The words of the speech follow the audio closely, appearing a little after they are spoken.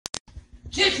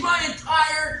Kiss my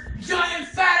entire giant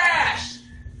fat ass!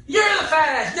 You're the fat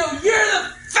ass! No, you're the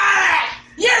fat ass!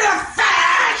 You're the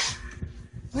fat ass!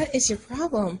 What is your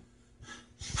problem?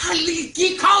 How do you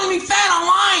keep calling me fat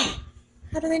online?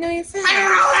 How do they know you're fat? I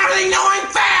don't know how they know I'm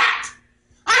fat!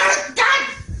 God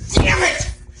damn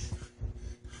it!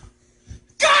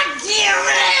 God damn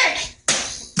it!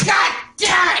 God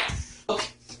damn it! Okay.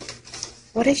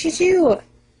 What did you do?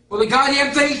 Well, the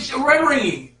goddamn thing's red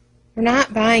ringing. We're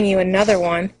not buying you another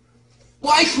one.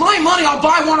 Well, it's my money. I'll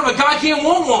buy one if I goddamn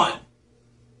want one.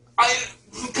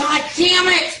 God damn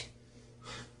it!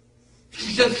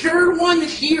 The third one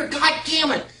this year. God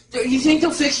damn it! You think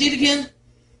they'll fix it again?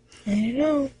 I don't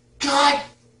know. God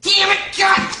damn it!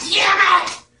 God damn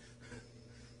it!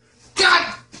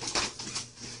 God.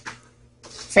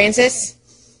 Francis?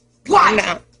 What? Calm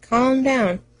down. Calm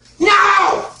down.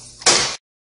 No!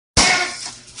 Damn it!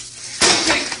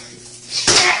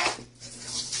 Shit!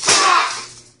 Fuck!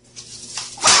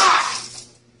 Fuck!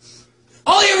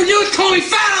 All you ever do is call me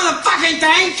fat on the fucking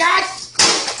thing, God!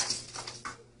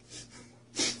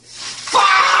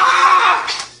 Fuck!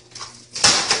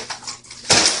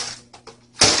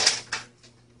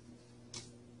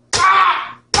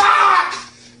 Fuck! Fuck!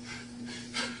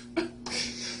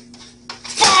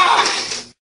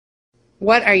 Fuck!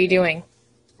 What are you doing?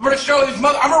 I'm gonna show these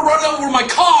mother. I'm gonna run over my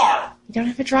car. You don't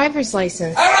have a driver's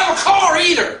license. I don't have a car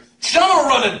either. So I'm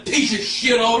gonna run a piece of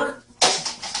shit over.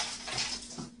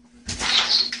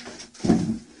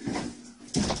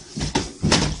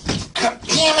 God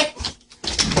damn it!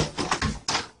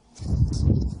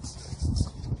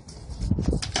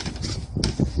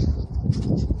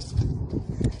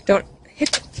 Don't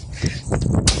hit.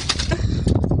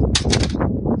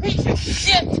 Piece of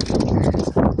shit!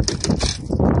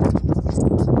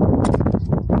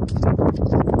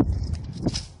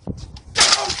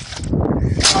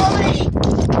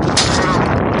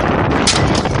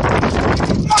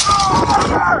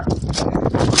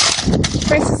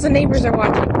 Francis, the neighbors are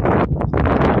watching.